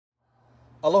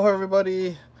Aloha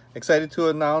everybody, excited to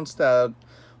announce that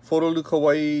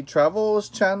PhotoLukeHawaii Travels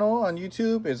channel on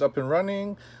YouTube is up and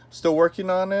running. Still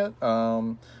working on it.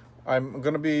 I'm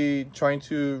gonna be trying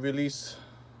to release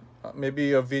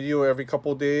maybe a video every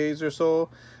couple days or so.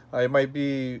 It might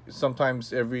be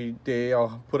sometimes every day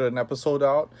I'll put an episode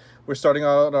out. We're starting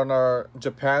out on our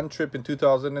Japan trip in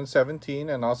 2017,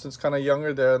 and Austin's kind of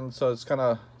younger then, so it's kind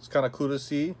of cool to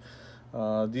see.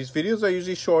 These videos are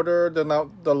usually shorter than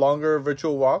the longer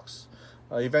virtual walks.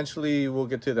 Eventually we'll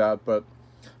get to that, but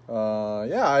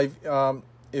yeah,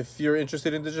 if you're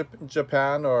interested in the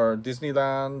Japan or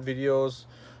Disneyland videos,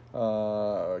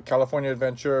 California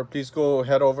Adventure, please go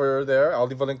head over there. I'll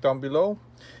leave a link down below.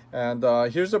 And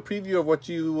here's a preview of what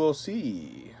you will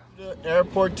see. The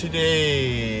airport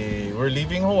today. We're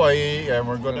leaving Hawaii and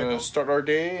we're gonna start our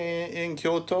day in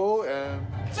Kyoto. And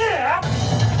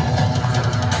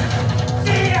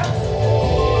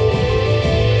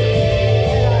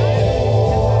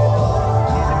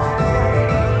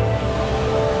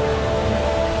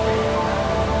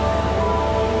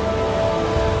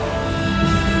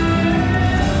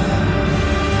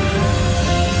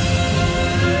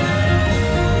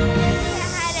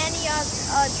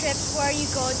trips where you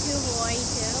go to Hawaii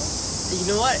too? You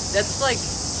know what? That's like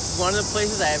one of the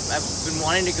places I've been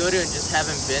wanting to go to and just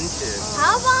haven't been to.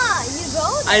 How about you go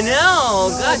there? I know.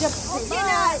 Good.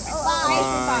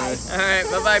 Bye. Alright,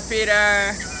 bye-bye,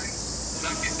 Peter.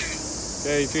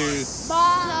 okay, cheers.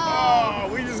 Bye.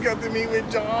 Oh, we just got to meet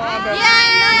with John.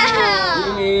 Yeah.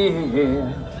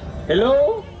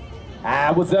 Hello.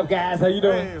 What's up, guys? How you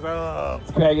doing? Hey, what's up?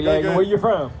 It's Craggy Leg. Where you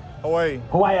from? Hawaii.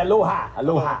 Hawaii. Aloha.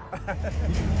 Aloha.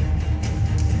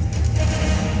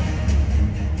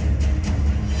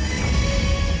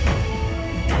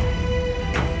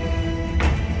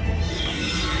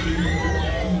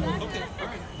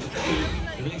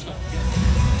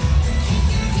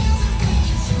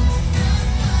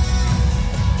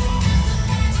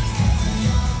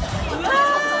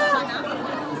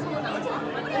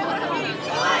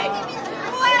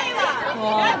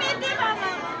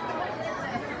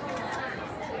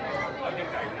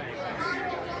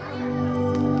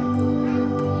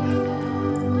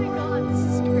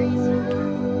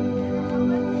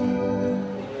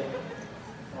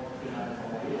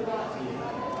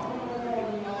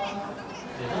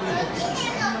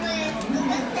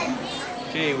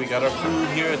 Okay, we got our food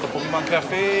here at the Pokemon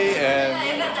Cafe and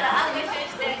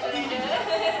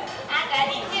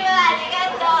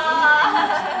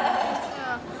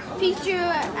Pikachu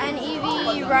and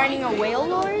Eevee riding a whale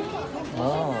lord.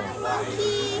 oh.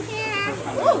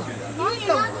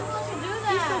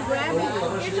 He's so grabby.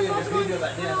 You're supposed to go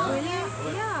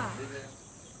yeah.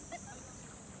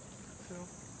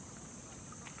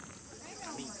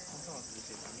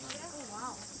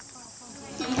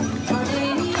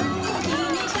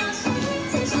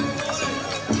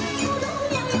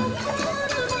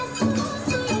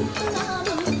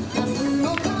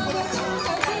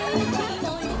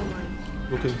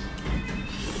 Okay.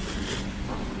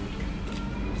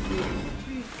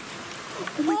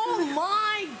 Oh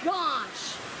my gosh!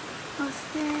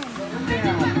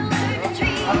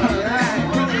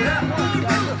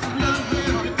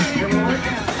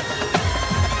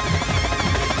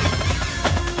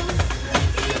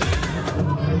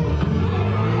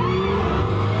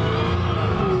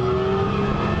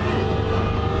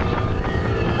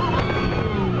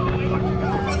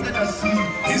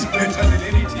 He's better than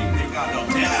anything they got up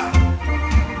there.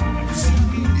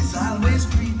 Singing is always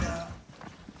greener.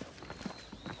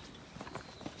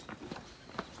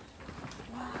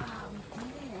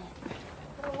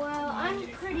 Well, I'm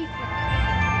pretty proud.